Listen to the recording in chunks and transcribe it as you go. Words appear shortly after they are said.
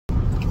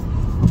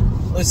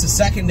It's the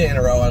second day in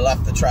a row I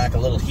left the track a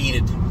little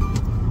heated.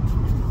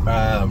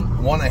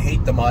 One, I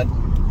hate the mud.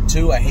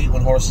 Two, I hate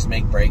when horses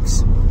make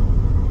breaks.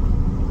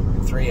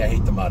 And three, I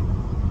hate the mud.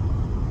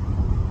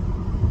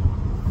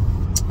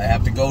 I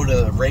have to go to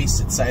the race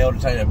at Scioto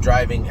tonight. I'm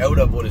driving out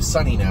of what is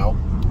sunny now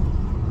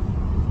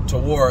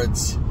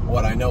towards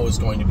what I know is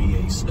going to be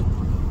a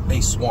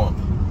swamp.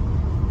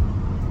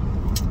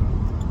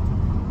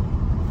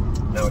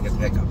 Now I get the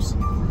hiccups.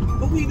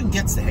 But who even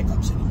gets the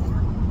hiccups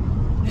anymore?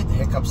 I had the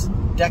hiccups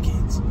in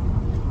decades.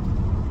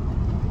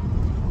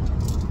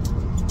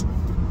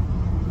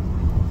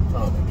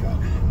 Oh my God.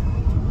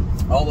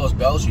 All those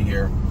bells you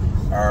hear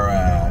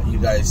are you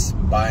guys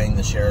buying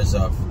the shares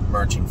of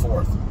Marching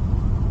Forth.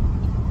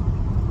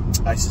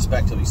 I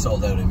suspect he'll be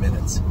sold out in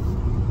minutes.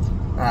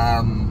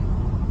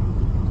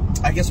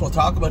 I guess we'll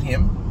talk about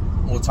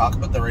him. We'll talk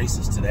about the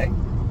races today.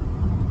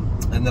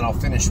 And then I'll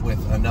finish with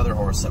another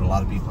horse that a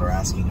lot of people are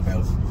asking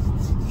about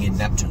in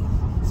Neptune.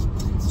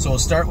 So we'll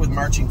start with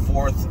Marching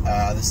Forth.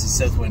 This is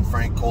Southwind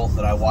Frank Colt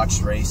that I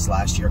watched race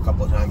last year a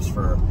couple of times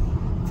for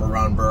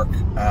Ron Burke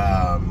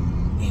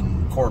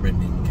in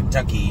Corbin, in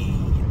Kentucky,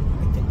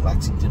 I think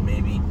Lexington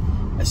maybe.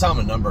 I saw him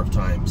a number of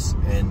times,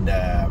 and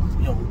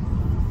you know,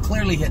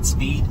 clearly hit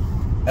speed,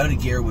 out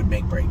of gear, would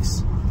make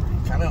breaks.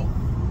 Kind of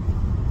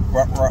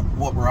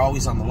what we're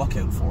always on the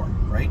lookout for,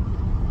 right?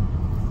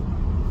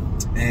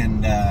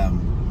 And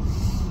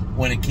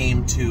when it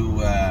came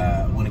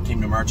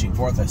to Marching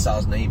Forth, I saw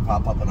his name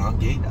pop up on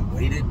gate. I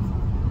waited.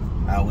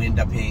 We ended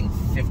up paying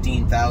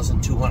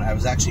 $15,200. I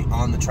was actually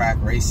on the track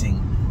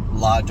racing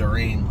La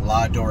Dorian.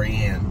 I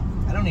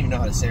don't even know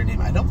how to say her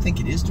name. I don't think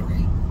it is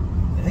Dorian.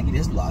 I think it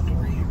is La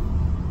Dorian.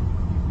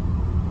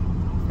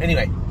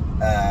 Anyway,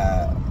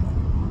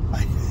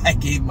 I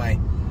gave my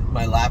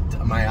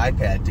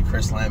iPad to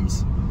Chris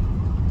Lems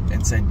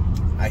and said,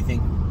 I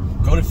think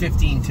go to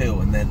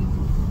 15.2, and then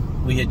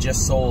we had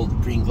just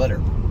sold Green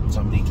Glitter.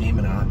 Somebody came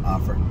and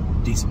offered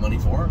decent money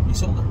for her. We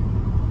sold her.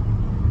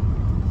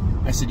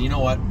 I said, you know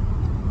what?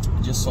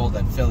 I just sold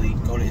that filly.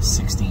 Go to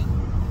 16.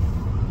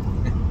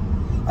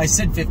 I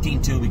said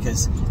 15.2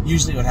 because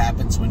usually what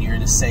happens when you're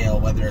in a sale,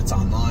 whether it's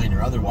online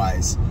or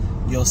otherwise,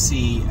 you'll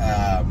see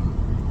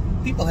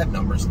people have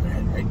numbers in their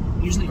head, right?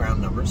 Usually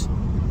round numbers.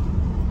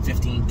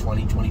 15,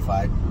 20,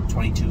 25,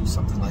 22,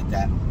 something like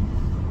that.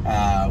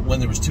 When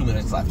there was 2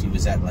 minutes left, he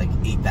was at like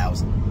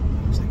 8,000.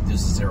 I was like,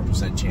 there's a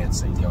 0%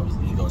 chance that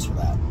he goes for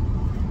that.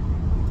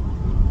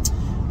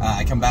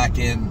 I come back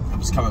in. I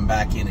was coming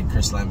back in, and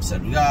Chris Lem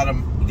said, "We got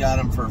him. We got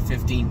him for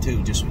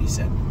 15.2." Just what he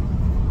said.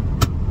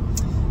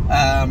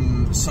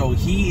 So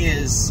he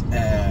is.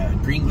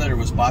 Green Glitter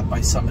was bought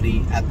by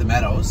somebody at the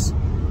Meadows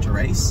to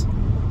race.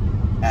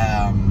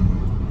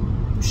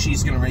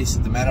 She's going to race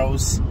at the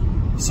Meadows.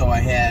 So I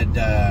had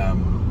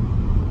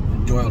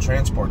Doyle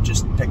Transport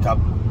just pick up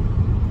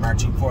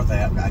Marching Forth.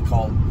 I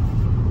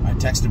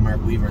texted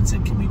Mark Weaver and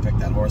said, "Can we pick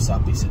that horse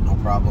up?" He said, "No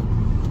problem."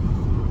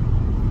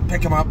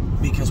 Pick him up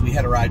because we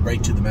had a ride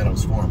right to the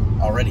Meadows for him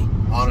already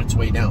on its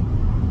way down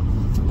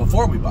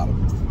before we bought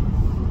him.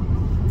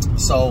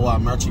 So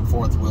Marching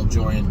Forth will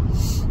join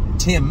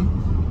Tim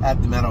at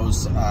the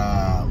Meadows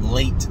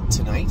late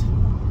tonight,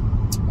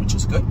 which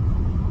is good.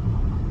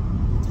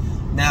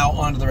 Now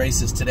on to the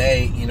races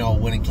today. You know,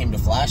 when it came to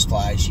Flash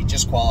Fly, she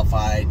just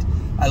qualified.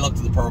 I looked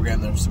at the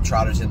program. There were some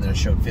trotters in there that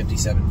showed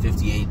 57,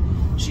 58.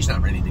 She's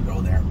not ready to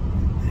go there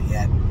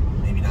yet.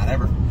 Maybe not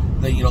ever.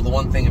 The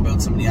one thing about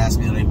somebody asked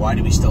me today, why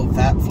do we still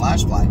have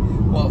Flash Fly?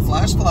 Well,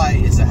 Flash Fly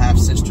is a half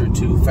sister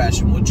to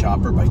Fashion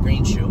Woodchopper by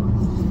Green Shoe.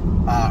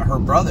 Her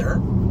brother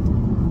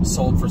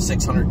sold for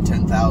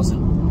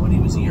 $610,000 when he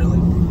was a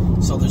yearling.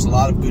 So there's a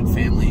lot of good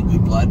family and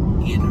good blood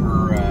in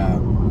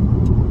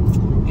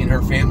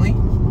her family.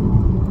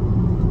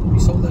 We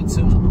sold that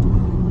soon.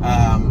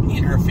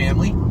 In her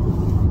family.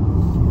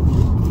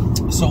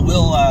 So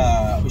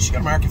she's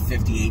got a mark at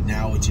 58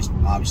 now, which is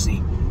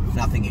obviously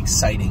nothing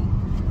exciting.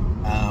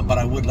 But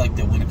I would like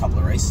to win a couple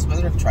of races with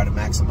her, try to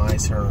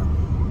maximize her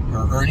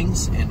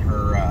earnings and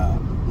her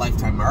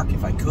lifetime mark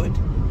if I could,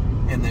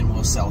 and then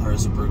we'll sell her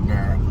as a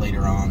broodmare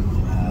later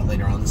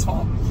on this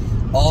fall.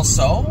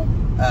 Also,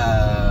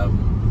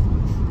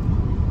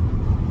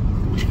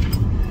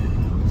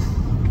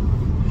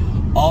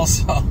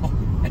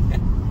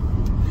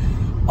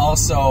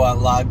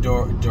 La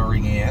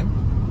Dorian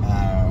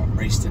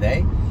race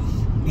today.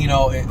 You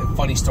know, a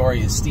funny story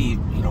is Steve.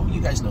 You know,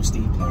 you guys know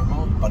Steve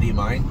Palermo, buddy of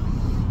mine.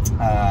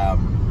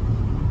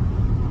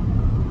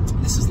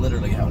 This is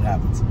literally how it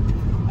happens.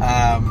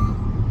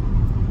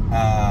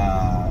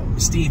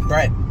 Steve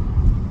bred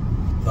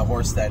the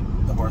horse that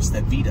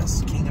beat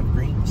us, King of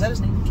Green. Was that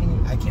his name?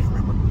 I can't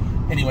remember.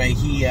 Anyway,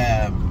 he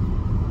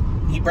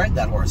bred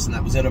that horse, and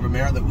that was out of a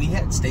mare that we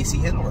had, Stacy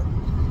Hanover.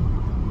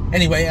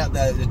 Anyway,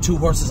 the two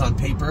horses on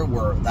paper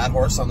were that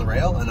horse on the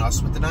rail and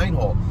us with the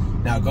 9-hole.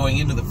 Now, going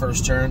into the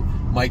first turn,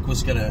 Mike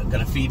was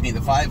gonna feed me the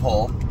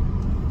 5-hole.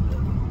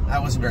 I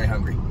wasn't very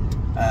hungry.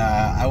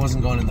 I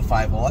wasn't going in the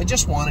 5-hole. I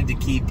just wanted to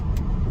keep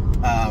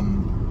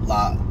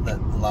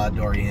La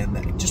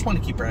Dorian. Just wanted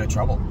to keep her out of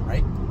trouble,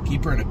 right?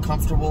 Keep her in a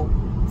comfortable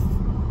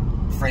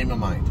frame of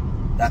mind.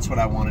 That's what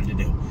I wanted to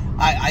do.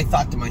 I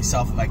thought to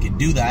myself, if I could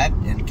do that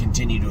and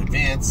continue to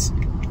advance,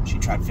 she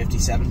trot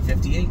 57,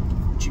 58,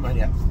 she might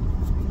have.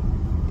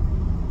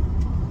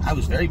 I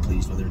was very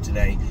pleased with her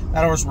today.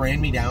 That horse ran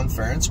me down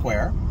fair and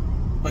square,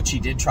 but she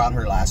did trot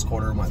her last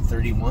quarter in, what,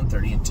 31,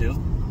 30 and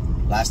 2.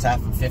 Last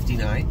half in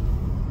 59.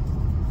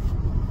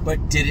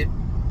 But did it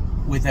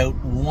without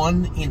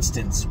one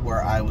instance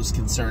where I was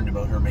concerned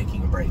about her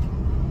making a break.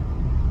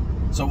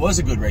 So it was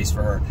a good race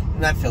for her.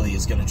 And that filly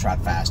is going to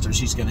trot faster.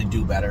 She's going to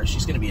do better.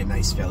 She's going to be a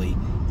nice filly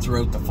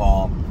throughout the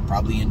fall,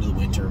 probably into the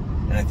winter.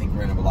 And I think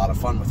we're going to have a lot of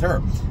fun with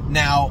her.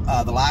 Now,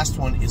 the last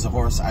one is a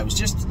horse I was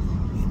just...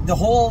 The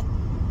whole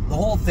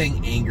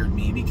thing angered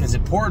me because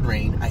it poured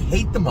rain. I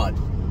hate the mud.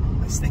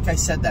 I think I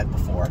said that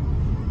before.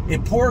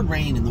 It poured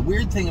rain, and the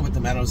weird thing about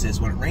the Meadows is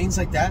when it rains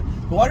like that,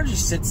 the water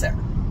just sits there.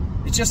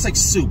 It's just like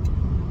soup.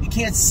 You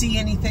can't see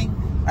anything.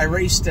 I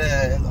raced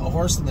a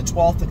horse in the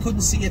 12th. I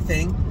couldn't see a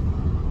thing.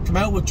 Come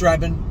out with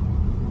Drebin.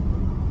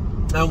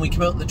 And when we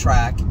come out in the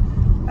track,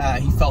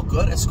 he felt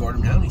good. I scored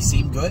him down. He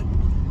seemed good.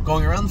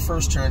 Going around the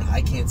first turn,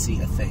 I can't see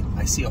a thing.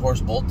 I see a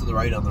horse bolt to the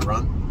right on the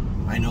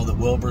run. I know that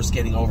Wilbur's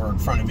getting over in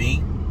front of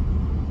me.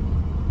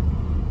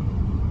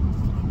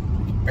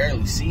 I can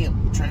barely see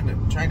him.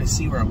 Trying to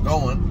see where I'm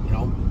going. You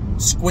know,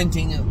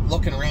 squinting and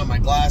looking around my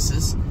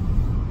glasses.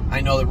 I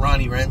know that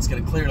Ronnie Wren's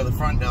going to clear to the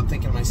front. Now I'm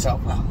thinking to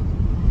myself, well,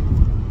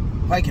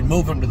 if I can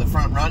move him to the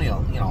front, Ronnie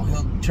will, you know,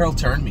 he'll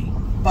turn me.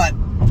 But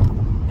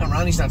you know,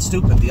 Ronnie's not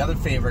stupid. The other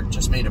favorite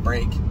just made a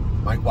break.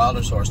 Mike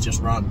Wilder's horse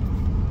just run.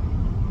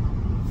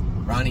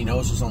 Ronnie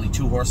knows there's only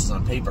 2 horses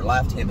on paper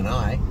left, him and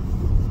I.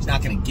 He's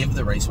not going to give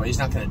the race away. He's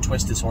not going to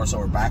twist his horse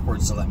over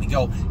backwards to let me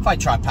go. If I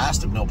trot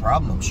past him, no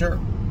problem, I'm sure.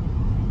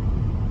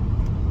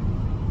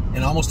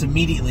 And almost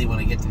immediately when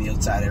I get to the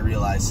outside, I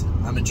realize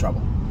I'm in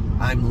trouble.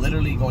 I'm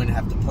literally going to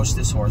have to push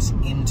this horse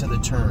into the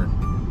turn.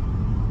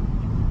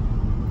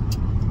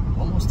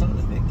 Almost done,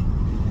 I think.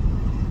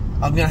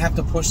 I'm going to have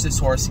to push this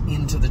horse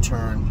into the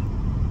turn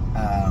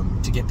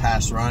to get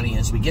past Ronnie.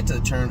 As we get to the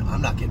turn,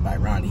 I'm not getting by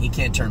Ronnie. He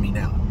can't turn me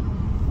now.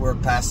 We're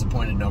past the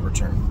point of no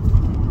return.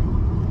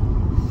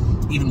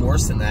 Even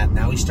worse than that,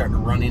 now he's starting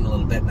to run in a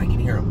little bit, and I can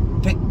hear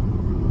him pick,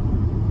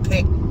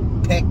 pick,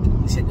 pick.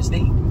 He's hitting his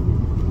knee.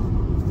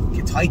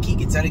 Gets hikey,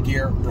 gets out of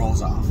gear,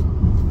 rolls off.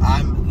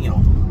 I'm, you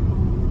know,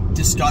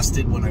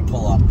 disgusted when I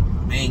pull up.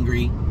 I'm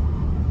angry. You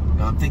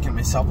know, I'm thinking to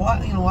myself, why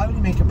would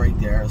he make a break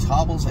there? As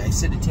hobbles, I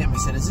said to Tim, I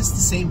said, is this the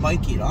same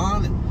bike he had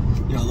on?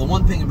 And you know, the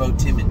one thing about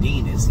Tim and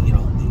Dean is, you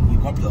know, you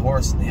go up to the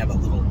horse and they have a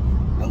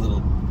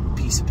little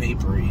piece of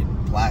paper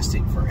and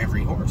plastic for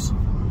every horse.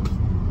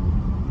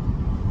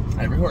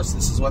 Every horse,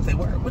 this is what they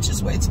wear, which is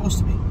the way it's supposed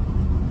to be.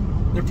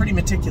 They're pretty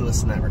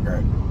meticulous in that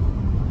regard.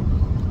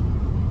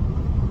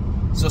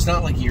 So it's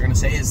not like you're going to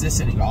say, is this?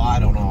 And you go, oh, I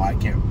don't know, I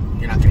can't.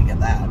 You're not going to get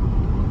that.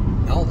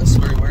 No, this is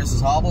where he wears his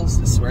hobbles.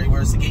 This is where he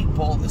wears the gate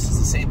pole. This is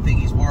the same thing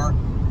he's wore.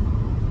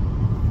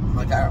 I'm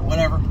like, all right,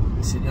 whatever.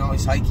 He said, you know,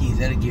 he's hikey,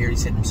 he's out of gear,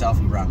 he's hitting himself,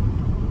 he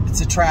run.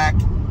 It's a track.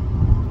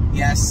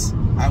 Yes,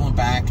 I went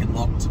back and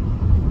looked.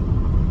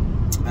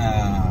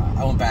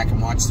 I went back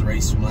and watched the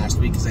race from last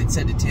week because I'd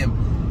said to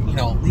Tim, you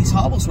know, these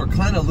hobbles were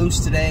kind of loose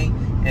today,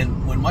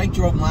 and when Mike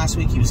drove them last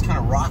week, he was kind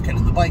of rocking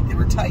in the bike. They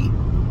were tight.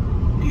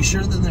 Are you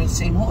sure that they're the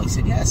same hole? He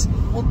said, yes.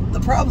 Well,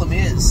 the problem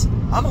is,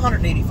 I'm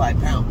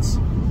 185 pounds.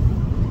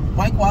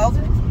 Mike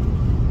Wilder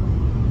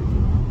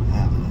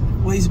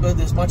weighs about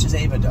as much as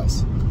Ava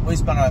does.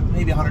 Weighs about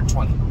maybe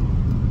 120,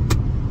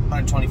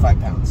 125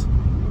 pounds.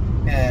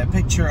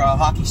 Picture a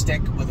hockey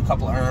stick with a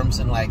couple of arms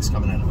and legs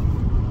coming out of it.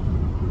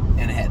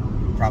 And a head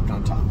propped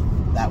on top.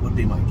 That would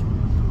be Mike.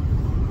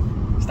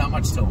 There's not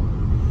much to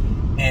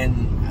him.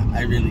 And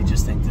I really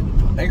just think that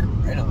I'm bigger,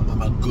 right?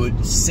 I'm a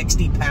good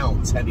 60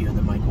 pounds heavier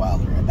than Mike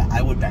Wilder.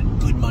 I would bet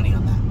good money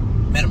on that.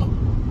 Minimum.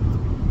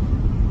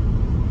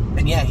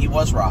 And yeah, he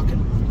was rocking.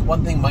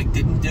 One thing Mike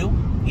didn't do,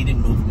 he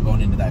didn't move him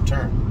going into that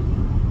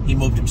turn. He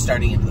moved him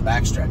starting into the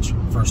backstretch,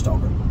 first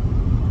over.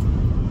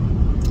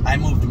 I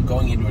moved him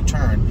going into a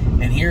turn,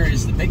 and here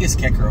is the biggest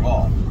kicker of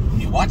all.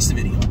 When you watch the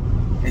video,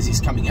 as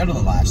he's coming out of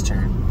the last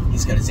turn,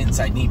 he's got his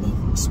inside knee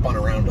move spun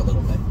around a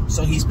little bit.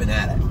 So he's been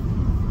at it.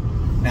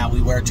 Now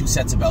we wear 2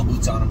 sets of bell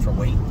boots on him for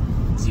weight,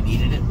 because he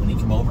needed it when he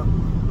came over.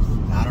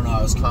 I don't know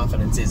how his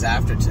confidence is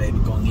after today,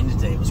 but going into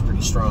today it was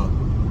pretty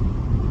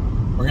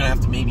strong. We're going to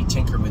have to maybe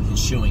tinker with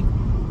his shoeing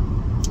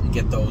and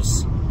get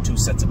those 2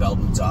 sets of bell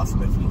boots off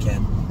him if we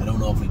can. I don't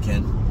know if we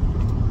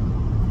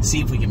can. See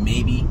if we can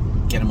maybe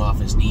get him off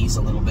his knees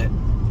a little bit.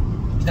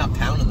 He's not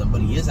pounding them,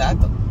 but he is at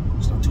them.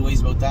 There's no 2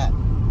 ways about that.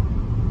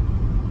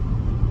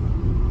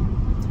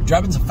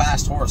 Drebin's a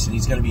fast horse, and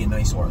he's going to be a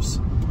nice horse.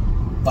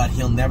 But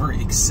he'll never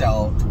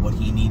excel to what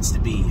he needs to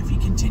be if he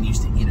continues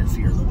to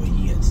interfere the way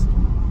he is.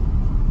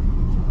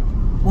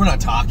 We're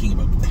not talking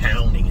about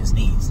pounding his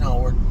knees.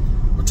 No,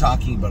 we're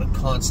talking about a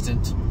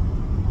constant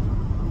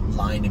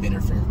line of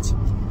interference.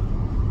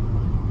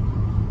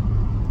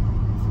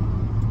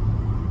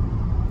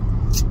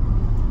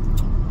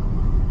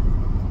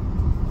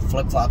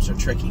 Flip-flops are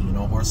tricky. You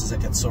know, horses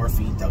that get sore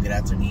feet, they'll get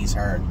at their knees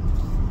hard.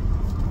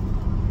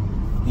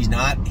 He's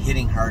not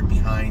hitting hard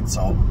behind,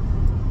 so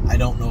I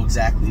don't know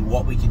exactly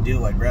what we can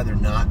do. I'd rather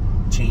not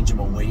change him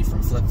away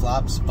from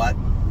flip-flops, but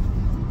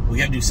we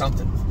got to do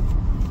something.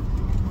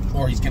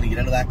 Or he's going to get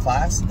out of that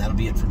class, and that'll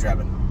be it for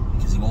Drebin,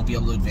 because he won't be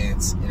able to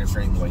advance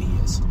interfering the way he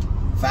is.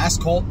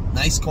 Fast colt,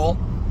 nice colt.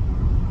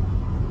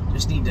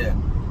 Just need to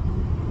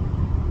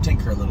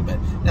tinker a little bit.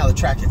 Now, the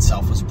track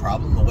itself was a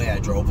problem. The way I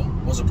drove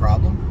him was a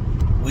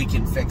problem. We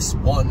can fix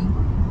one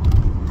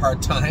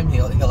part-time.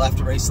 He'll have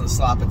to race in the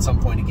slop at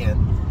some point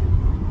again.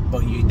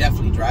 But you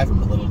definitely drive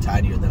him a little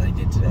tidier than I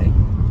did today.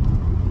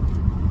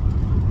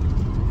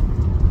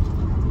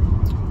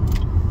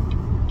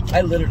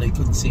 I literally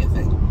couldn't see a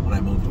thing when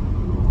I moved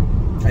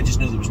him. I just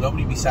knew there was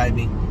nobody beside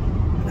me,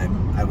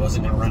 and I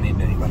wasn't going to run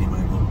into anybody when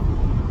I moved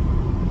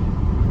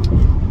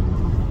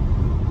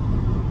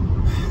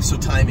him. So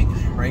timing,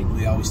 right?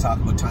 We always talk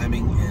about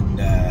timing, and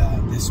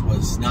this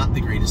was not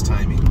the greatest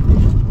timing.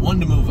 One,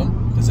 to move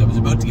him, because I was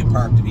about to get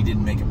parked if he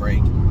didn't make a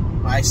break.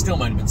 I still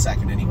might have been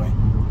second anyway.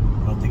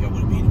 I don't think I would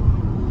have beat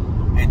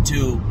him. And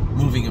two,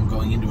 moving him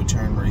going into a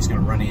turn where he's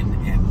going to run in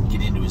and get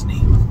into his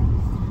knee.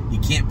 You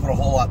can't put a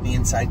hole out the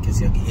inside because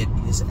he'll hit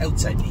his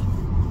outside knee.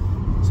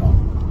 So,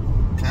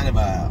 kind of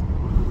a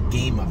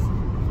game of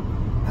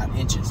not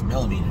inches,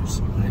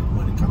 millimeters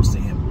when it comes to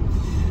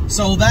him.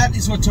 So that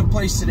is what took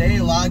place today.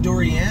 La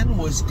Doriane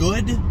was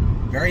good.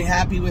 Very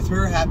happy with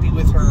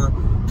her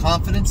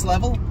confidence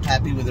level,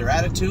 happy with her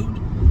attitude.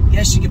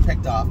 Yes, she get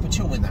picked off, but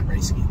she'll win that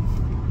race again.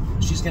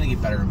 She's going to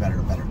get better and better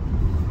and better.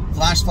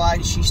 Flash Fly,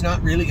 she's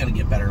not really going to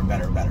get better and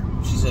better and better.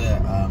 She's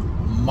a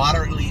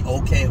moderately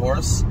okay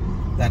horse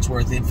that's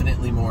worth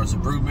infinitely more as a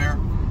broodmare.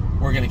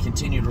 We're going to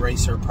continue to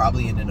race her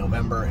probably into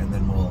November, and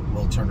then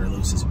we'll turn her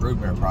loose as a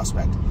broodmare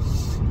prospect.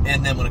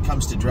 And then when it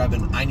comes to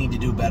Drebin, I need to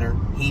do better.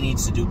 He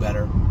needs to do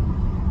better.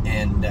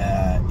 And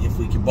if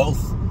we can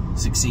both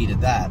succeed at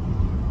that,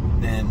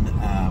 then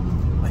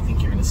I think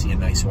you're going to see a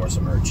nice horse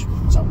emerge.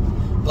 So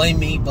blame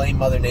me, blame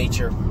Mother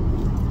Nature,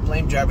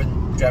 blame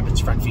Drebin's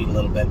front feet a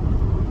little bit.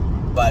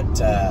 But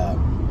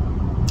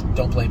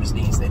don't blame his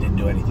knees. They didn't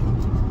do anything.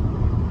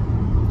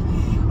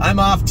 I'm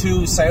off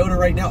to Scioto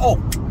right now. Oh,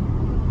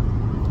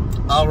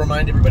 I'll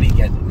remind everybody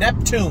again.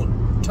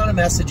 Neptune. Ton of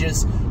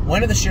messages.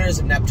 When are the shares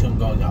of Neptune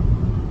going up?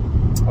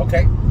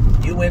 Okay,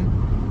 you win.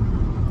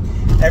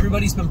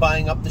 Everybody's been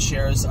buying up the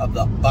shares of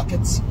the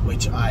buckets,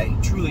 which I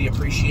truly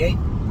appreciate.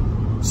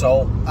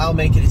 So I'll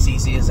make it as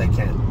easy as I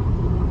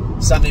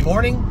can. Sunday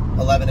morning,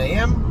 11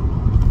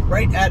 a.m.,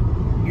 right at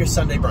your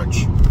Sunday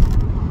brunch.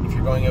 If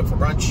you're going out for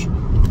brunch,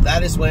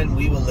 that is when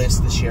we will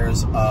list the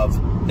shares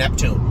of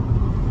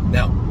Neptune.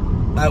 Now,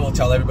 I will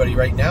tell everybody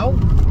right now,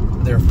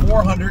 they're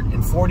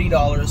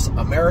 $440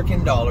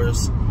 American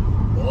dollars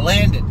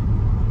landed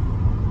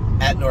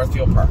at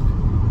Northfield Park.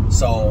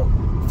 So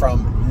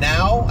from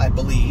now, I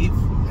believe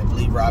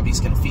Robbie's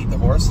going to feed the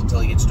horse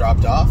until he gets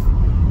dropped off.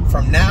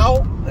 From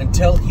now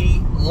until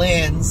he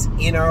lands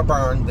in our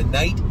barn the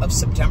night of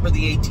September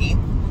the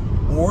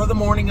 18th or the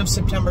morning of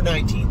September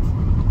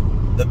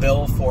 19th, the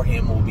bill for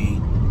him will be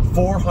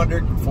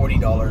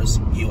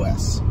 $440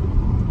 US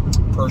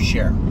per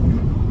share.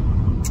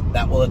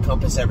 That will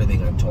encompass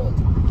everything, I'm told.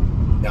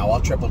 Now,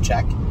 I'll triple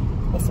check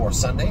before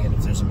Sunday, and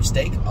if there's a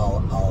mistake,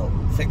 I'll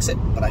fix it,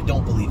 but I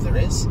don't believe there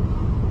is.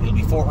 It'll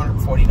be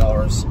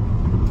 $440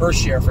 per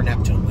share for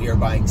Neptune. We are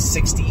buying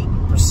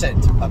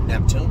 60% of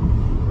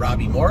Neptune.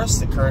 Robbie Morris,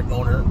 the current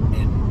owner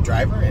and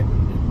driver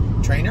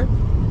and trainer,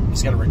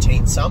 is going to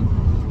retain some.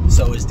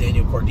 So is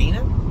Daniel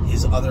Cordina.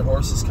 His other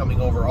horse is coming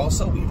over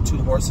also. We have 2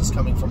 horses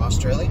coming from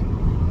Australia.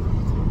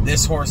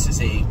 This horse is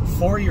a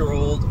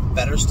 4-year-old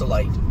Better's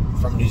Delight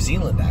from New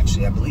Zealand,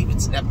 actually. I believe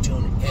it's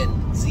Neptune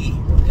NZ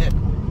or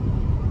N.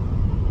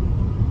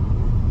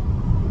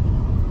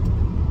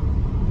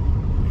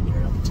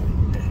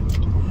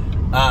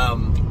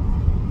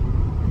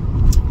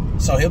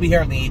 So he'll be here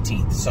on the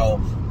 18th.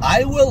 So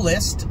I will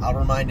list, I'll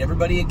remind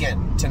everybody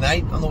again,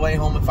 tonight on the way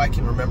home if I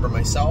can remember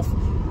myself.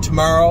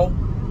 Tomorrow,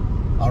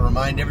 I'll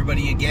remind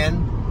everybody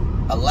again,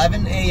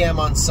 11 a.m.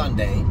 on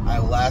Sunday, I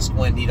will ask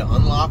Wendy to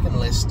unlock and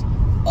list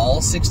all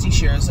 60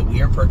 shares that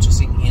we are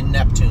purchasing in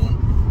Neptune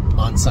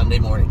on Sunday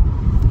morning.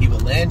 He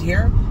will land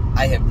here.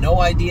 I have no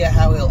idea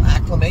how he'll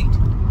acclimate.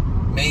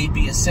 May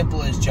be as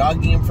simple as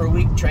jogging him for a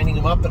week, training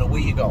him up, and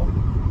away you go.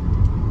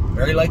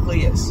 Very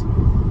likely is.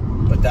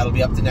 But that'll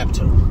be up to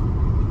Neptune.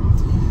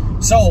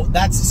 So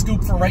that's the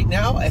scoop for right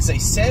now. As I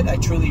said, I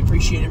truly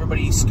appreciate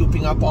everybody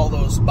scooping up all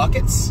those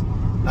buckets.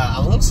 I'm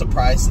a little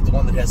surprised that the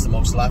one that has the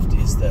most left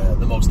is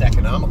the most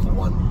economical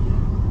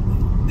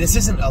one. This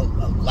isn't a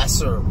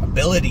lesser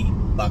ability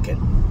bucket.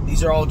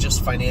 These are all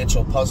just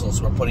financial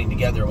puzzles we're putting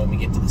together when we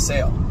get to the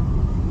sale.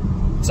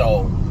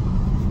 So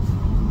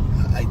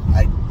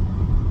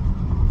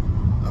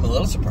I'm a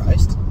little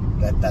surprised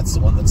that that's the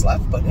one that's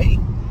left, but hey,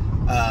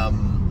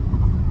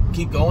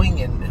 keep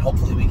going, and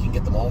hopefully we can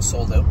get them all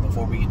sold out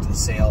before we get to the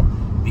sale,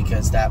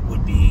 because that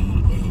would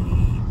be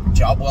a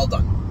job well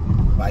done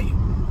by you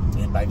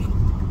and by me.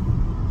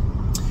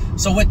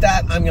 So with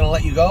that, I'm going to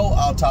let you go.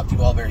 I'll talk to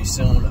you all very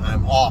soon.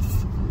 I'm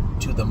off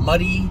to the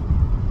muddy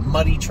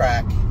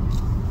track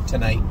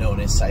tonight known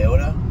as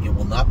Scioto. It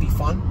will not be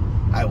fun.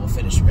 I will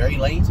finish very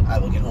late. I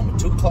will get home at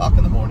 2 o'clock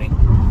in the morning.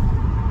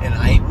 And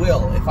I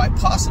will, if I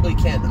possibly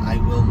can, I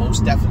will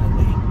most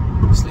definitely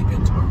sleep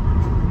in tomorrow.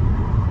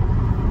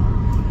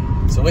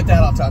 So with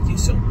that, I'll talk to you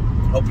soon.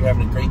 Hope you're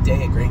having a great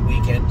day, a great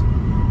weekend.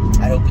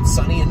 I hope it's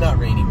sunny and not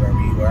rainy wherever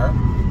you are,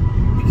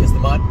 because the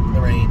mud and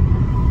the rain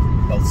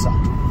both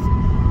suck.